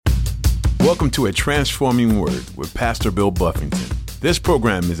Welcome to A Transforming Word with Pastor Bill Buffington. This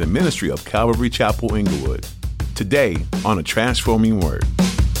program is a ministry of Calvary Chapel, Inglewood. Today on A Transforming Word.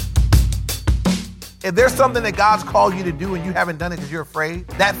 If there's something that God's called you to do and you haven't done it because you're afraid,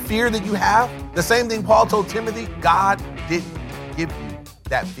 that fear that you have, the same thing Paul told Timothy, God didn't give you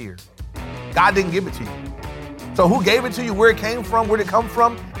that fear. God didn't give it to you. So who gave it to you, where it came from, where did it come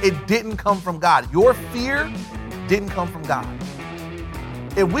from? It didn't come from God. Your fear didn't come from God.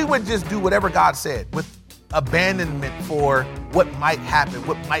 If we would just do whatever God said with abandonment for what might happen,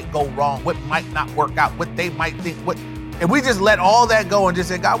 what might go wrong, what might not work out, what they might think, if we just let all that go and just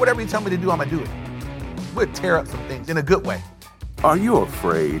say, God, whatever you tell me to do, I'm going to do it. We'll tear up some things in a good way. Are you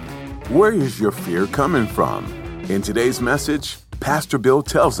afraid? Where is your fear coming from? In today's message, Pastor Bill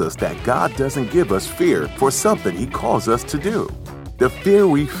tells us that God doesn't give us fear for something he calls us to do. The fear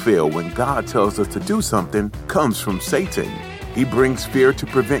we feel when God tells us to do something comes from Satan. He brings fear to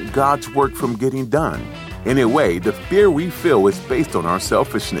prevent God's work from getting done. In a way, the fear we feel is based on our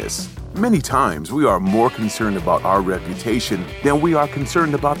selfishness. Many times, we are more concerned about our reputation than we are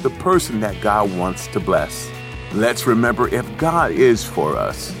concerned about the person that God wants to bless. Let's remember, if God is for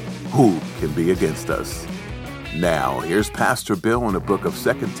us, who can be against us? Now, here's Pastor Bill in the book of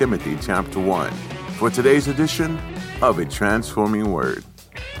 2 Timothy chapter 1 for today's edition of A Transforming Word.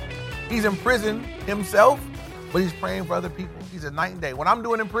 He's in prison himself, but he's praying for other people. He's a night and day. What I'm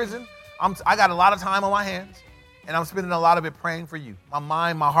doing in prison, I got a lot of time on my hands, and I'm spending a lot of it praying for you. My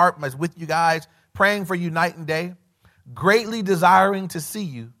mind, my heart is with you guys, praying for you night and day, greatly desiring to see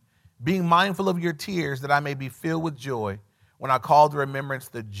you, being mindful of your tears, that I may be filled with joy when I call to remembrance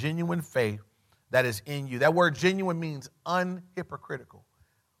the genuine faith that is in you. That word genuine means unhypocritical.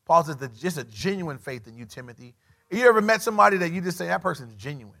 Paul says that just a genuine faith in you, Timothy. Have you ever met somebody that you just say, that person's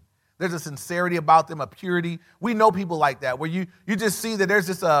genuine? There's a sincerity about them, a purity. We know people like that, where you just see that there's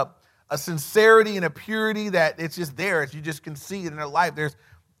just a sincerity and a purity that it's just there. You just can see it in their life. There's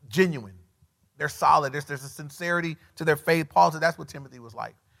genuine. They're solid. There's a sincerity to their faith. Paul said that's what Timothy was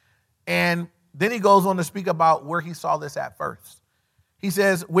like. And then he goes on to speak about where he saw this at first. He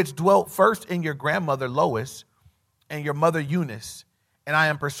says, which dwelt first in your grandmother Lois and your mother Eunice, and I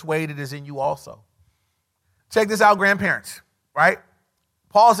am persuaded is in you also. Check this out, grandparents, right?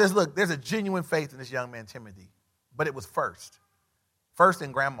 Paul says, look, there's a genuine faith in this young man, Timothy, but it was first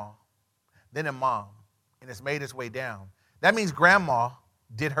in grandma, then in mom, and it's made its way down. That means grandma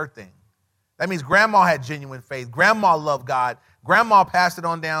did her thing. That means grandma had genuine faith. Grandma loved God. Grandma passed it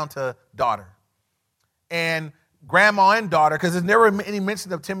on down to daughter. And grandma and daughter, because there's never any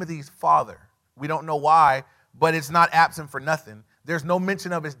mention of Timothy's father. We don't know why, but it's not absent for nothing. There's no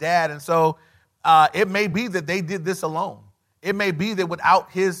mention of his dad, and so it may be that they did this alone. It may be that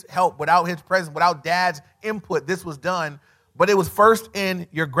without his help, without his presence, without dad's input, this was done. But it was first in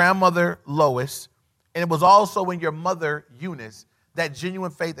your grandmother, Lois, and it was also in your mother, Eunice, that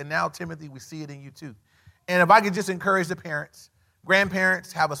genuine faith. And now, Timothy, we see it in you too. And if I could just encourage the parents,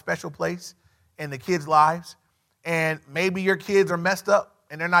 grandparents have a special place in the kids' lives. And maybe your kids are messed up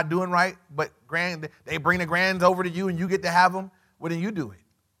and they're not doing right, but they bring the grands over to you and you get to have them. Well, then you do it.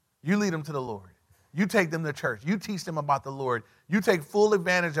 You lead them to the Lord. You take them to church. You teach them about the Lord. You take full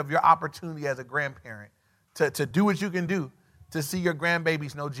advantage of your opportunity as a grandparent to do what you can do to see your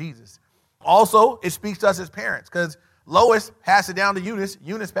grandbabies know Jesus. Also, it speaks to us as parents, because Lois passed it down to Eunice.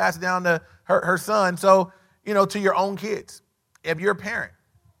 Eunice passed it down to her son. So, to your own kids. If you're a parent,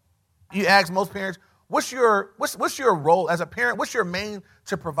 you ask most parents, what's your role as a parent? What's your main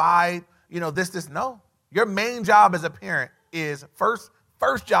to provide, this? No. Your main job as a parent is first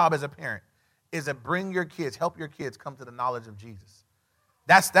job as a parent is to help your kids come to the knowledge of Jesus.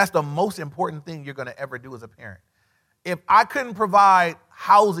 That's the most important thing you're going to ever do as a parent. If I couldn't provide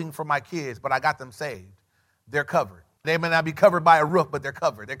housing for my kids, but I got them saved, they're covered. They may not be covered by a roof, but they're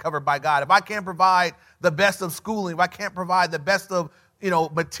covered. They're covered by God. If I can't provide the best of schooling, if I can't provide the best of,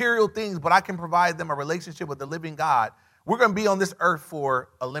 material things, but I can provide them a relationship with the living God, we're going to be on this earth for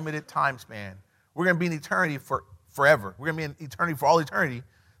a limited time span. We're going to be in eternity for forever. We're going to be in eternity for all eternity.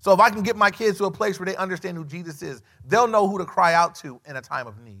 So if I can get my kids to a place where they understand who Jesus is, they'll know who to cry out to in a time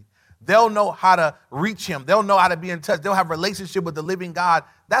of need. They'll know how to reach him. They'll know how to be in touch. They'll have a relationship with the living God.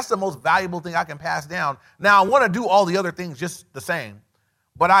 That's the most valuable thing I can pass down. Now, I want to do all the other things just the same,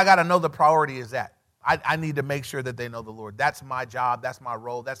 but I got to know the priority is that. I need to make sure that they know the Lord. That's my job. That's my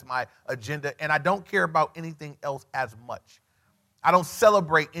role. That's my agenda. And I don't care about anything else as much. I don't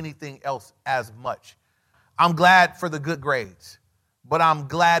celebrate anything else as much. I'm glad for the good grades, but I'm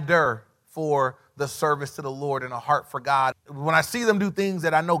gladder for the service to the Lord and a heart for God. When I see them do things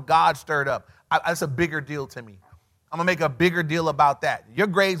that I know God stirred up, that's a bigger deal to me. I'm going to make a bigger deal about that. Your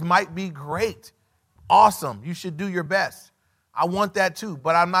grades might be great. Awesome. You should do your best. I want that too,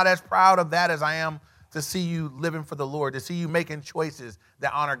 but I'm not as proud of that as I am to see you living for the Lord, to see you making choices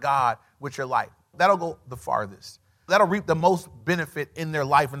that honor God with your life. That'll go the farthest. That'll reap the most benefit in their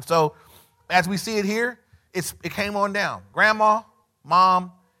life. And so as we see it here, it came on down. Grandma,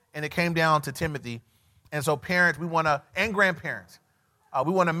 mom, and it came down to Timothy. And so parents, and grandparents,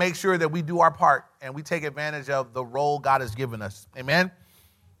 we want to make sure that we do our part and we take advantage of the role God has given us. Amen.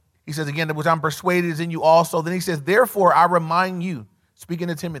 He says again, which I'm persuaded is in you also. Then he says, therefore, I remind you, speaking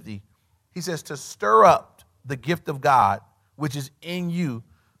to Timothy, he says to stir up the gift of God, which is in you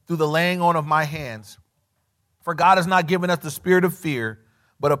through the laying on of my hands. For God has not given us the spirit of fear,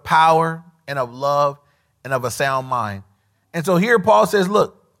 but of power and of love and of a sound mind. And so here Paul says,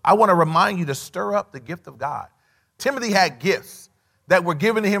 look, I want to remind you to stir up the gift of God. Timothy had gifts that were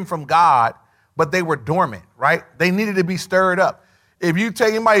given to him from God, but they were dormant, right? They needed to be stirred up. If you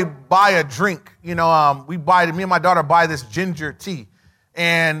might buy a drink, me and my daughter buy this ginger tea.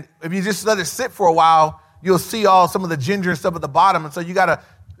 And if you just let it sit for a while, you'll see some of the ginger and stuff at the bottom. And so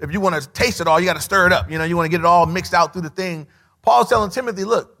if you want to taste it all, you got to stir it up. You want to get it all mixed out through the thing. Paul's telling Timothy,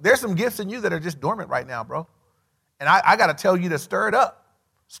 look, there's some gifts in you that are just dormant right now, bro. And I got to tell you to stir it up.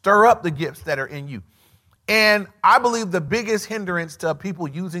 Stir up the gifts that are in you. And I believe the biggest hindrance to people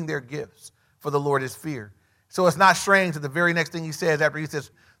using their gifts for the Lord is fear. So it's not strange that the very next thing he says after he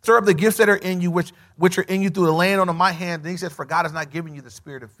says, stir up the gifts that are in you, which are in you through the laying on of my hand. Then he says, for God has not given you the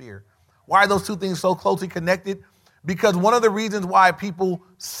spirit of fear. Why are those two things so closely connected? Because one of the reasons why people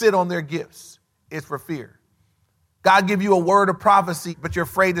sit on their gifts is for fear. God give you a word of prophecy, but you're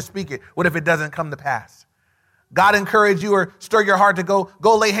afraid to speak it. What if it doesn't come to pass? God encourage you or stir your heart to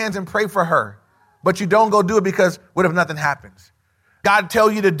go lay hands and pray for her, but you don't go do it because what if nothing happens? God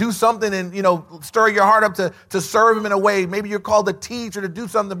tell you to do something and, stir your heart up to serve him in a way. Maybe you're called to teach or to do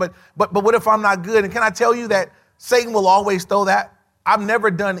something, but what if I'm not good? And can I tell you that Satan will always throw that? I've never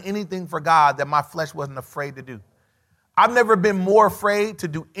done anything for God that my flesh wasn't afraid to do. I've never been more afraid to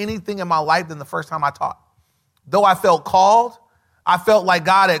do anything in my life than the first time I taught. Though I felt called, I felt like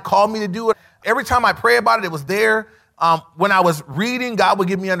God had called me to do it. Every time I pray about it, it was there. When I was reading, God would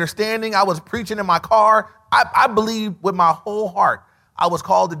give me understanding. I was preaching in my car. I believe with my whole heart I was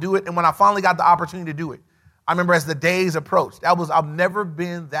called to do it. And when I finally got the opportunity to do it, I remember as the days approached, I've never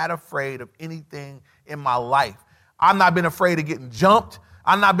been that afraid of anything in my life. I've not been afraid of getting jumped.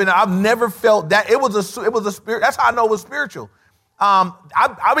 I've never felt that. It was a spirit. That's how I know it was spiritual.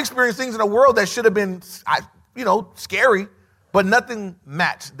 I've experienced things in the world that should have been, scary, but nothing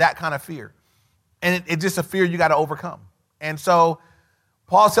matched that kind of fear. And it's just a fear you got to overcome. And so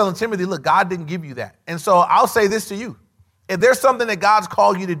Paul's telling Timothy, look, God didn't give you that. And so I'll say this to you. If there's something that God's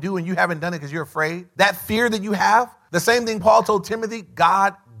called you to do and you haven't done it because you're afraid, that fear that you have, the same thing Paul told Timothy,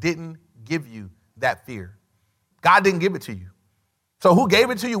 God didn't give you that fear. God didn't give it to you. So who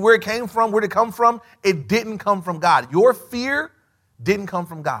gave it to you, where it came from, where did it come from? It didn't come from God. Your fear didn't come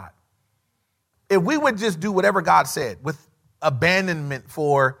from God. If we would just do whatever God said with abandonment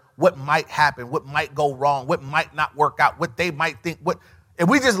for what might happen, what might go wrong, what might not work out, what they might think, if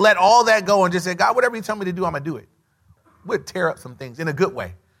we just let all that go and just say, God, whatever you tell me to do, I'm going to do it. We'd tear up some things in a good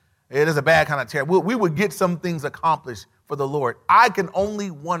way. It is a bad kind of tear. We would get some things accomplished for the Lord. I can only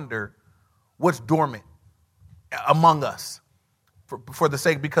wonder what's dormant among us for the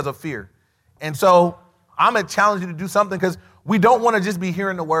sake, because of fear. And so I'm going to challenge you to do something, because we don't want to just be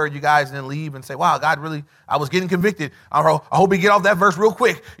hearing the word, you guys, and then leave and say, wow, God really, I was getting convicted. I hope he get off that verse real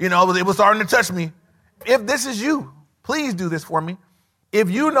quick. It was starting to touch me. If this is you, please do this for me. If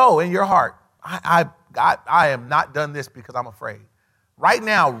you know in your heart, I am not done this because I'm afraid. Right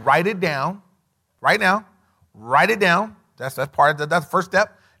now, write it down. Right now, write it down. That's that's the first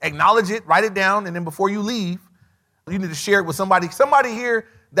step. Acknowledge it, write it down, and then before you leave, you need to share it with somebody here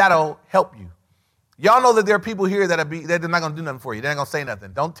that'll help you. Y'all know that there are people here they're not going to do nothing for you. They're not going to say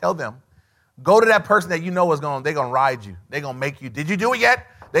nothing. Don't tell them. Go to that person that you know they're going to ride you. They're going to make you. Did you do it yet?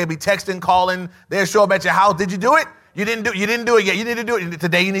 They'll be texting, calling. They'll show up at your house. Did you do it? You didn't do it yet. You need to do it.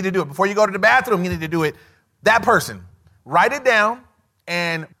 Today you need to do it. Before you go to the bathroom, you need to do it. That person. Write it down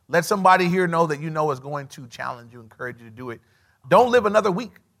and let somebody here know that you know is going to challenge you, encourage you to do it. Don't live another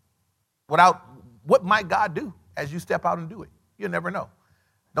week without what might God do as you step out and do it. You'll never know.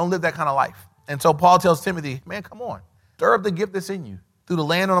 Don't live that kind of life. And so Paul tells Timothy, man, come on. Stir up the gift that's in you through the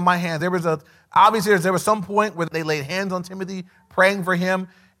laying on of my hands. There was some point where they laid hands on Timothy, praying for him.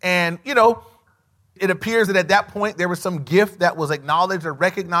 And, it appears that at that point there was some gift that was acknowledged or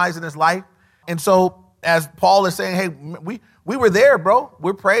recognized in his life. And so as Paul is saying, hey, we were there, bro.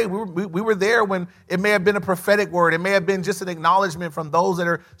 We prayed. We were there when it may have been a prophetic word. It may have been just an acknowledgement from those that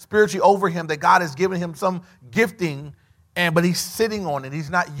are spiritually over him that God has given him some gifting, but he's sitting on it. He's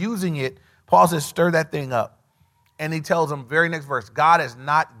not using it. Paul says, stir that thing up. And he tells them, very next verse, God has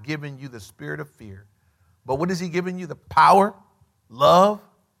not given you the spirit of fear. But what has he given you? The power, love,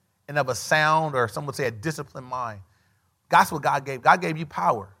 and of a sound, or some would say a disciplined mind. That's what God gave. God gave you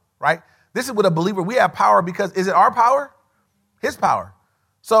power, right? This is what a believer, we have power because, is it our power? His power.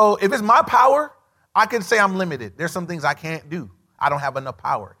 So if it's my power, I can say I'm limited. There's some things I can't do. I don't have enough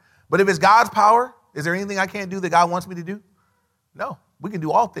power. But if it's God's power, is there anything I can't do that God wants me to do? No. We can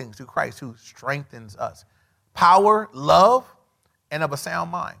do all things through Christ who strengthens us. Power, love, and of a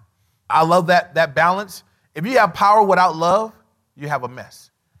sound mind. I love that balance. If you have power without love, you have a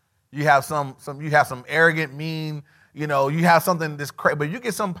mess. You have some arrogant, mean, you have something that's crazy, but you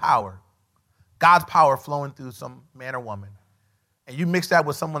get some power, God's power flowing through some man or woman, and you mix that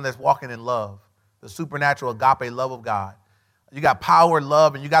with someone that's walking in love, the supernatural agape love of God. You got power,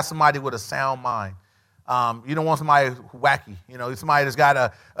 love, and you got somebody with a sound mind. You don't want somebody wacky, somebody that's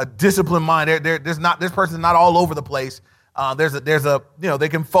got a disciplined mind. This person's not all over the place. They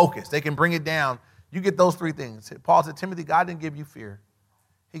can focus, they can bring it down. You get those three things. Paul said, Timothy, God didn't give you fear.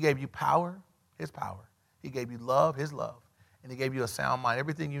 He gave you power, his power. He gave you love, his love. And he gave you a sound mind,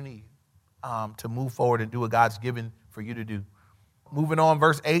 everything you need to move forward and do what God's given for you to do. Moving on,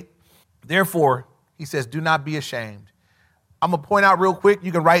 verse 8. Therefore, he says, do not be ashamed. I'm going to point out real quick.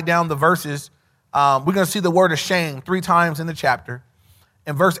 You can write down the verses. We're going to see the word ashamed 3 times in the chapter.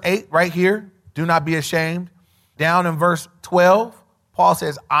 In verse 8, right here, do not be ashamed. Down in verse 12, Paul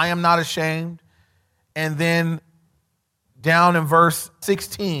says, I am not ashamed. And then down in verse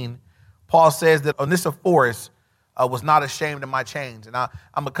 16, Paul says that Onesiphorus was not ashamed of my chains. And I'm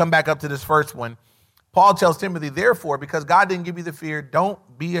going to come back up to this first one. Paul tells Timothy, therefore, because God didn't give you the fear, don't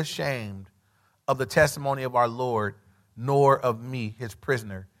be ashamed of the testimony of our Lord, nor of me, his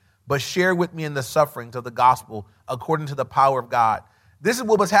prisoner, but share with me in the sufferings of the gospel according to the power of God. This is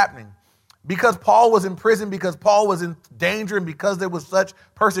what was happening. Because Paul was in prison, because Paul was in danger, and because there was such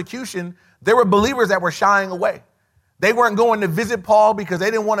persecution, there were believers that were shying away. They weren't going to visit Paul because they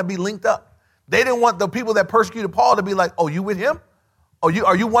didn't want to be linked up. They didn't want the people that persecuted Paul to be like, oh, you with him? Oh,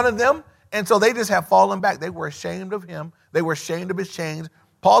 are you one of them? And so they just have fallen back. They were ashamed of him. They were ashamed of his chains.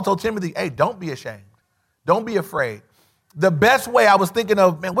 Paul told Timothy, hey, don't be ashamed. Don't be afraid. The best way I was thinking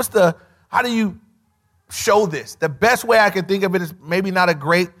of, man, how do you show this? The best way I can think of it is maybe not a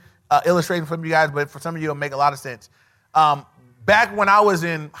great illustration from you guys, but for some of you, it'll make a lot of sense. Back when I was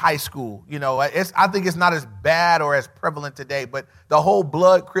in high school, I think it's not as bad or as prevalent today, but the whole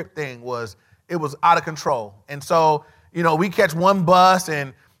blood crip thing was out of control. And so, we catch one bus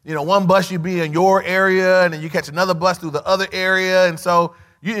and, one bus you'd be in your area and then you catch another bus through the other area. And so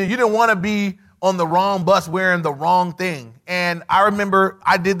you didn't want to be on the wrong bus wearing the wrong thing. And I remember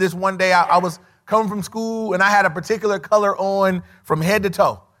I did this one day. I was coming from school and I had a particular color on from head to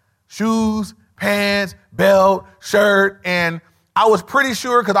toe. Shoes, pants, belt, shirt. And I was pretty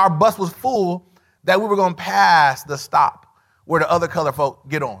sure, because our bus was full, that we were going to pass the stop where the other color folk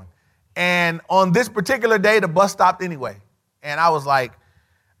get on. And on this particular day, the bus stopped anyway. And I was like,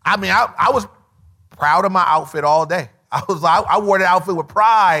 I was proud of my outfit all day. I wore the outfit with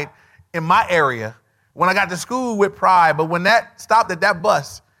pride in my area. When I got to school with pride, but when that stopped at that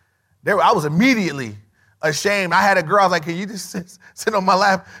bus, I was immediately ashamed. I had a girl, I was like, can you just sit on my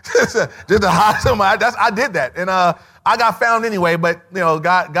lap? Just to hide something. I did that. And I got found anyway, but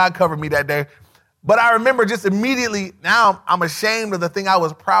God covered me that day. But I remember just immediately, now I'm ashamed of the thing I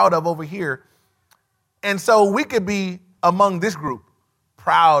was proud of over here. And so we could be among this group,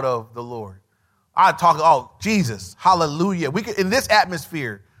 proud of the Lord. I talk, oh, Jesus, hallelujah. We could, in this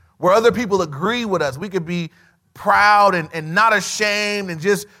atmosphere where other people agree with us, we could be proud and not ashamed and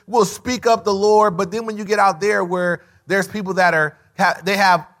just we'll speak up the Lord. But then when you get out there where there's people that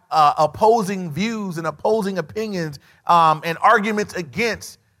have opposing views and opposing opinions and arguments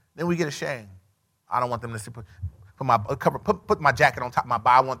against, then we get ashamed. I don't want them to see, put my jacket on top of my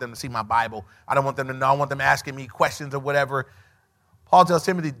Bible. I want them to see my Bible. I don't want them to know. I want them asking me questions or whatever. Paul tells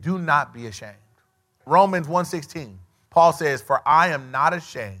Timothy, do not be ashamed. Romans 1:16, Paul says, for I am not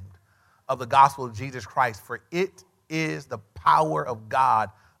ashamed of the gospel of Jesus Christ, for it is the power of God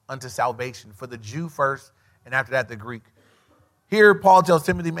unto salvation, for the Jew first, and after that, the Greek. Here, Paul tells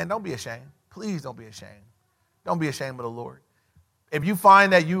Timothy, man, don't be ashamed. Please don't be ashamed. Don't be ashamed of the Lord. If you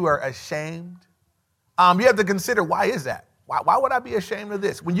find that you are ashamed, you have to consider, why is that? Why would I be ashamed of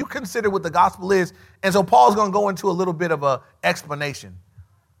this? When you consider what the gospel is, and so Paul's going to go into a little bit of an explanation.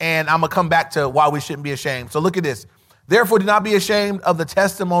 And I'm going to come back to why we shouldn't be ashamed. So look at this. Therefore, do not be ashamed of the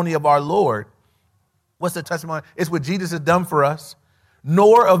testimony of our Lord. What's the testimony? It's what Jesus has done for us.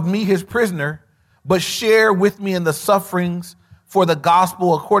 Nor of me, his prisoner, but share with me in the sufferings for the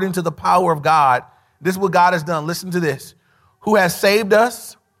gospel according to the power of God. This is what God has done. Listen to this. Who has saved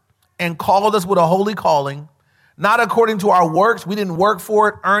us and called us with a holy calling, not according to our works. We didn't work for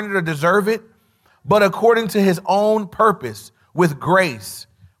it, earn it, or deserve it, but according to his own purpose with grace,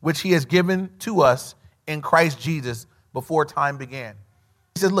 which he has given to us in Christ Jesus before time began.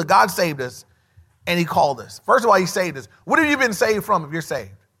 He says, look, God saved us and he called us. First of all, he saved us. What have you been saved from if you're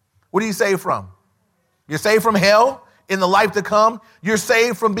saved? What are you saved from? You're saved from hell in the life to come. You're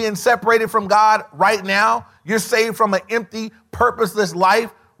saved from being separated from God right now. You're saved from an empty, purposeless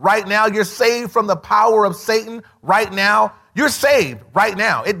life right now. You're saved from the power of Satan right now. You're saved right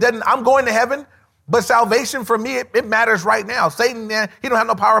now. I'm going to heaven, but salvation for me, it matters right now. Satan, man, he don't have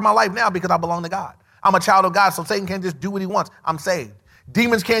no power in my life now because I belong to God. I'm a child of God, so Satan can't just do what he wants. I'm saved.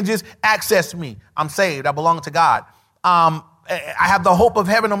 Demons can't just access me. I'm saved. I belong to God. I have the hope of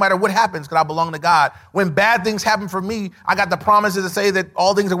heaven no matter what happens because I belong to God. When bad things happen for me, I got the promises to say that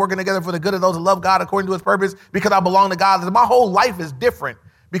all things are working together for the good of those who love God according to his purpose because I belong to God. My whole life is different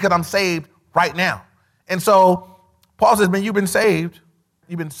because I'm saved right now. And so Paul says, man, you've been saved,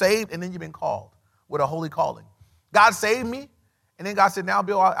 and then you've been called with a holy calling. God saved me, and then God said, now,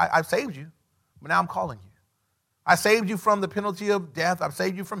 Bill, I've saved you, but now I'm calling you. I saved you from the penalty of death. I've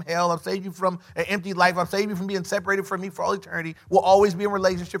saved you from hell. I've saved you from an empty life. I've saved you from being separated from me for all eternity. We'll always be in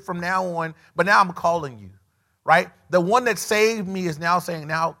relationship from now on, but now I'm calling you, right? The one that saved me is now saying,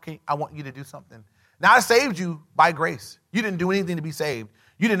 now I want you to do something. Now I saved you by grace. You didn't do anything to be saved.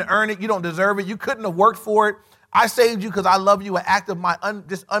 You didn't earn it. You don't deserve it. You couldn't have worked for it. I saved you because I love you, an act of my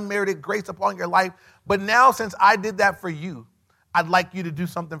just unmerited grace upon your life. But now since I did that for you, I'd like you to do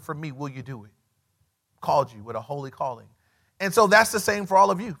something for me. Will you do it? Called you with a holy calling. And so that's the same for all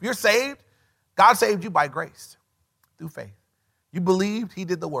of you. You're saved. God saved you by grace through faith. You believed, he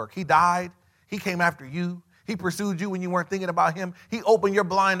did the work. He died. He came after you. He pursued you when you weren't thinking about him. He opened your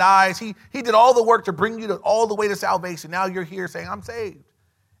blind eyes. He did all the work to bring you all the way to salvation. Now you're here saying, I'm saved.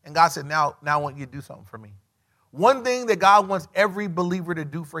 And God said, now I want you to do something for me. One thing that God wants every believer to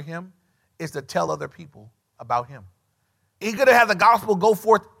do for him is to tell other people about him. He could have had the gospel go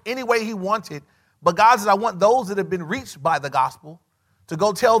forth any way he wanted, but God says, I want those that have been reached by the gospel to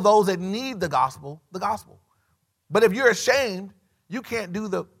go tell those that need the gospel. But if you're ashamed, you can't do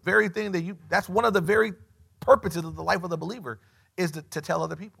the very thing that's one of the very purposes of the life of the believer is to tell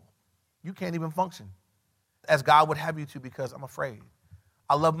other people. You can't even function as God would have you to because I'm afraid.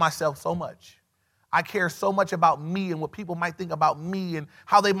 I love myself so much. I care so much about me and what people might think about me and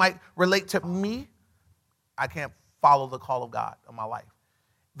how they might relate to me. I can't follow the call of God in my life.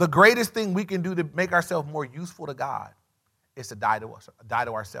 The greatest thing we can do to make ourselves more useful to God is to die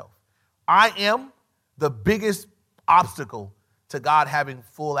to ourselves. I am the biggest obstacle to God having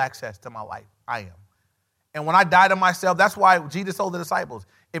full access to my life. I am. And when I die to myself, that's why Jesus told the disciples,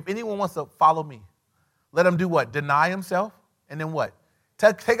 if anyone wants to follow me, let him do what? Deny himself. And then what?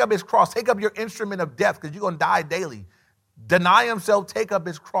 Take up his cross. Take up your instrument of death because you're going to die daily. Deny himself, take up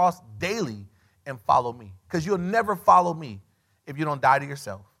his cross daily and follow me. Because you'll never follow me if you don't die to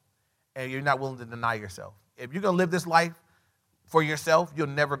yourself and you're not willing to deny yourself. If you're going to live this life for yourself, you'll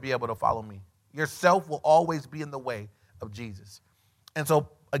never be able to follow me. Yourself will always be in the way of Jesus. And so,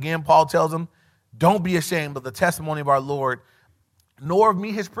 again, Paul tells them, don't be ashamed of the testimony of our Lord, nor of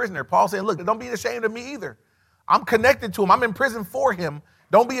me, his prisoner. Paul saying, look, don't be ashamed of me either. I'm connected to him. I'm in prison for him.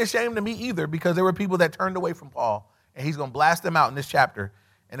 Don't be ashamed of me either, because there were people that turned away from Paul, and he's going to blast them out in this chapter,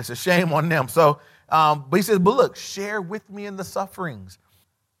 and it's a shame on them. So, but he says, but look, share with me in the sufferings.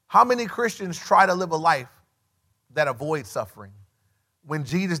 How many Christians try to live a life that avoids suffering when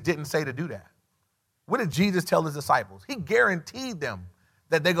Jesus didn't say to do that? What did Jesus tell his disciples? He guaranteed them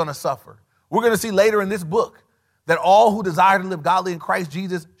that they're going to suffer. We're going to see later in this book that all who desire to live godly in Christ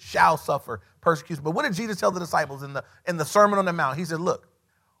Jesus shall suffer persecution. But what did Jesus tell the disciples in the Sermon on the Mount? He said, look,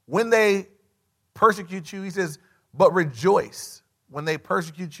 when they persecute you, he says, but rejoice when they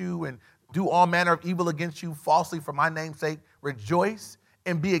persecute you and do all manner of evil against you falsely for my name's sake. Rejoice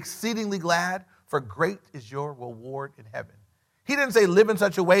and be exceedingly glad, for great is your reward in heaven. He didn't say live in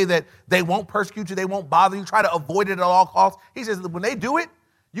such a way that they won't persecute you, they won't bother you, try to avoid it at all costs. He says when they do it,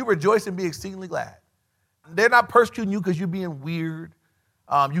 you rejoice and be exceedingly glad. They're not persecuting you because you're being weird.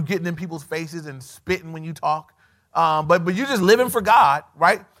 You getting in people's faces and spitting when you talk. But you're just living for God,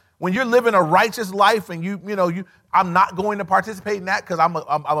 right? When you're living a righteous life and I'm not going to participate in that because I'm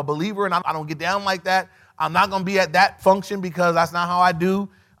a believer and I don't get down like that. I'm not going to be at that function because that's not how I do.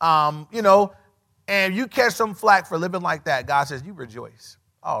 and you catch some flack for living like that, God says, you rejoice.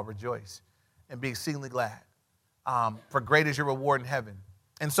 Oh, rejoice and be exceedingly glad. For great is your reward in heaven.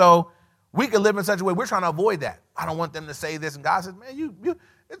 And so we can live in such a way, we're trying to avoid that. I don't want them to say this. And God says, man,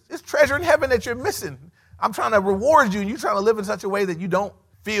 it's treasure in heaven that you're missing. I'm trying to reward you, and you're trying to live in such a way that you don't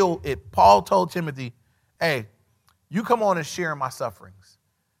feel it. Paul told Timothy, hey, you come on and share in my sufferings.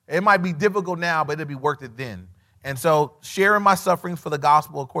 It might be difficult now, but it'll be worth it then. And so sharing my sufferings for the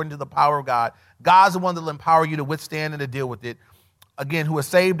gospel according to the power of God. God's the one that will empower you to withstand and to deal with it. Again, who has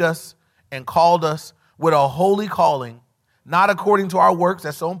saved us and called us with a holy calling, not according to our works.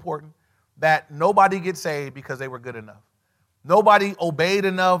 That's so important, that nobody gets saved because they were good enough. Nobody obeyed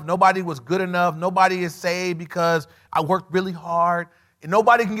enough. Nobody was good enough. Nobody is saved because I worked really hard. And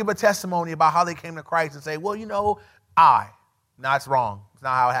nobody can give a testimony about how they came to Christ and say, well, No, it's wrong. It's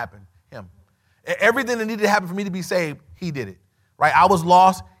not how it happened. Him. Everything that needed to happen for me to be saved, he did it, right? I was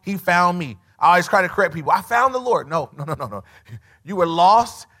lost. He found me. I always try to correct people. I found the Lord. No. You were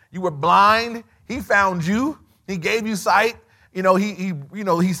lost. You were blind. He found you. He gave you sight. He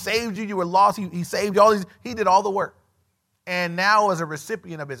saved you. You were lost. He saved you. He did all the work. And now as a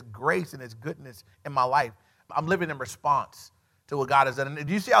recipient of his grace and his goodness in my life, I'm living in response to what God has done. And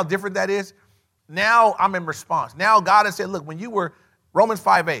do you see how different that is? Now I'm in response. Now God has said, look, when you were, Romans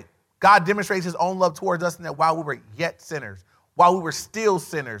 5:8, God demonstrates his own love towards us, and that while we were yet sinners, while we were still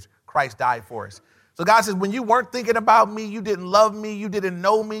sinners, Christ died for us. So God says, when you weren't thinking about me, you didn't love me, you didn't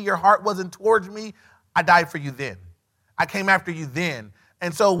know me, your heart wasn't towards me, I died for you then. I came after you then.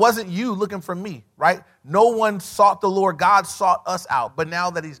 And so it wasn't you looking for me, right? No one sought the Lord. God sought us out. But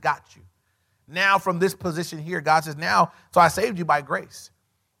now that he's got you, now from this position here, God says, so I saved you by grace.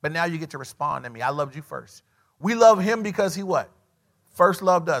 But now you get to respond to me. I loved you first. We love him because he what? First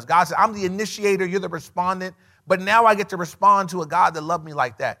loved us. God said, I'm the initiator, you're the respondent. But now I get to respond to a God that loved me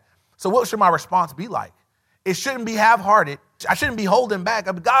like that. So what should my response be like? It shouldn't be half-hearted. I shouldn't be holding back.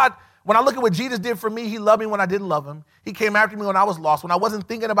 God, when I look at what Jesus did for me, he loved me when I didn't love him. He came after me when I was lost. When I wasn't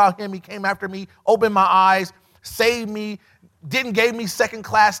thinking about him, he came after me, opened my eyes, saved me, didn't give me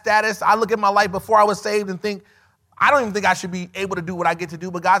second-class status. I look at my life before I was saved and think, I don't even think I should be able to do what I get to do.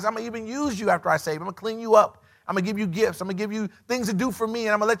 But God, I'm going to even use you after I save. I'm going to clean you up. I'm going to give you gifts. I'm going to give you things to do for me,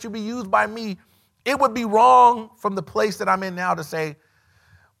 and I'm going to let you be used by me. It would be wrong from the place that I'm in now to say,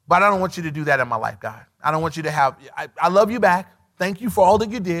 but I don't want you to do that in my life, God. I don't want you to have, I love you back. Thank you for all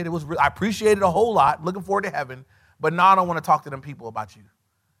that you did. I appreciate it a whole lot. Looking forward to heaven. But now I don't want to talk to them people about you.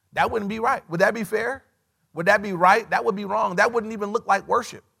 That wouldn't be right. Would that be fair? Would that be right? That would be wrong. That wouldn't even look like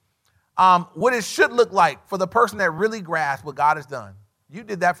worship. What it should look like for the person that really grasps what God has done. You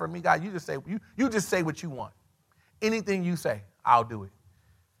did that for me, God. You just say what you want. Anything you say, I'll do it.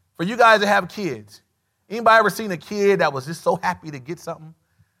 For you guys that have kids, anybody ever seen a kid that was just so happy to get something?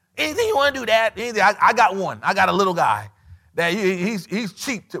 Anything you want to do that? Anything? I got one. I got a little guy that he's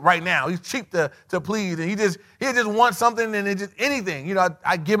cheap right now. He's cheap to please, and he just wants something, and it just anything.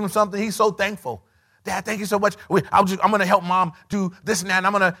 I give him something. He's so thankful. Dad, thank you so much. I'm going to help mom do this and that.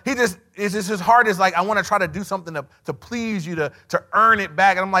 And it's just his heart is like, I want to try to do something to please you, to earn it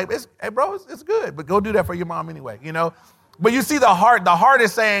back. And I'm like, hey, bro, it's good, but go do that for your mom anyway, But you see the heart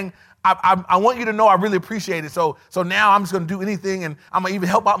is saying, I want you to know I really appreciate it. So now I'm just going to do anything, and I'm going to even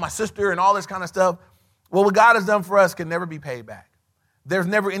help out my sister and all this kind of stuff. Well, what God has done for us can never be paid back. There's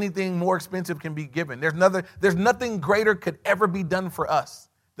never anything more expensive can be given. There's nothing greater could ever be done for us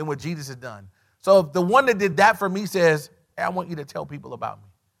than what Jesus has done. So if the one that did that for me says, hey, I want you to tell people about me.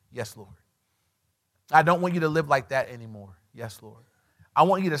 Yes, Lord. I don't want you to live like that anymore. Yes, Lord. I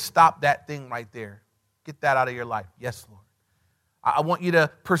want you to stop that thing right there. Get that out of your life. Yes, Lord. I want you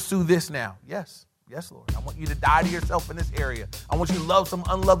to pursue this now. Yes. Yes, Lord. I want you to die to yourself in this area. I want you to love some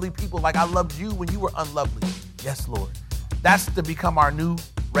unlovely people like I loved you when you were unlovely. Yes, Lord. That's to become our new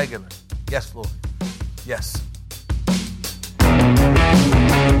regular. Yes, Lord. Yes.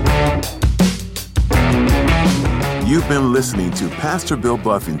 You've been listening to Pastor Bill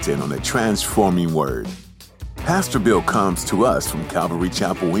Buffington on the Transforming Word. Pastor Bill comes to us from Calvary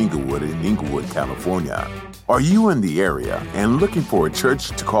Chapel Inglewood in Inglewood, California. Are you in the area and looking for a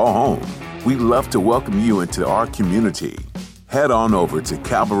church to call home? We'd love to welcome you into our community. Head on over to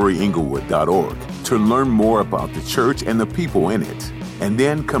calvaryinglewood.org to learn more about the church and the people in it, and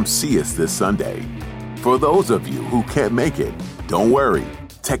then come see us this Sunday. For those of you who can't make it, don't worry.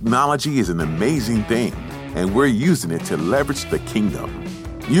 Technology is an amazing thing, and we're using it to leverage the kingdom.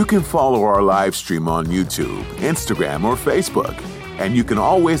 You can follow our live stream on YouTube, Instagram, or Facebook, and you can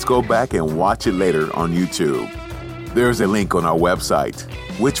always go back and watch it later on YouTube. There's a link on our website,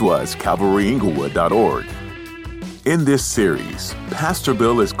 which was calvaryinglewood.org. In this series, Pastor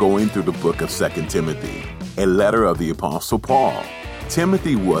Bill is going through the book of 2 Timothy, a letter of the Apostle Paul.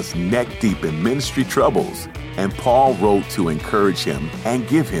 Timothy was neck-deep in ministry troubles, and Paul wrote to encourage him and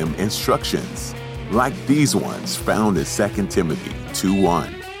give him instructions, like these ones found in 2 Timothy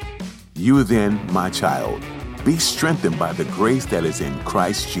 2:1. You then, my child, be strengthened by the grace that is in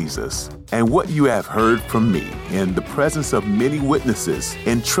Christ Jesus, and what you have heard from me in the presence of many witnesses,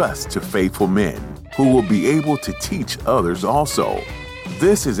 entrust to faithful men, who will be able to teach others also.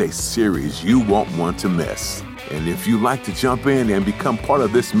 This is a series you won't want to miss. And if you'd like to jump in and become part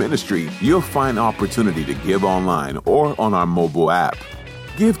of this ministry, you'll find opportunity to give online or on our mobile app.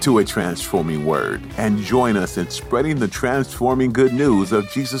 Give to a transforming word and join us in spreading the transforming good news of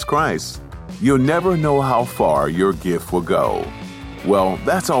Jesus Christ. You'll never know how far your gift will go. Well,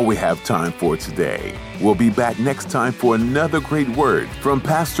 that's all we have time for today. We'll be back next time for another great word from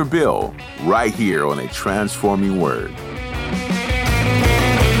Pastor Bill, right here on A Transforming Word.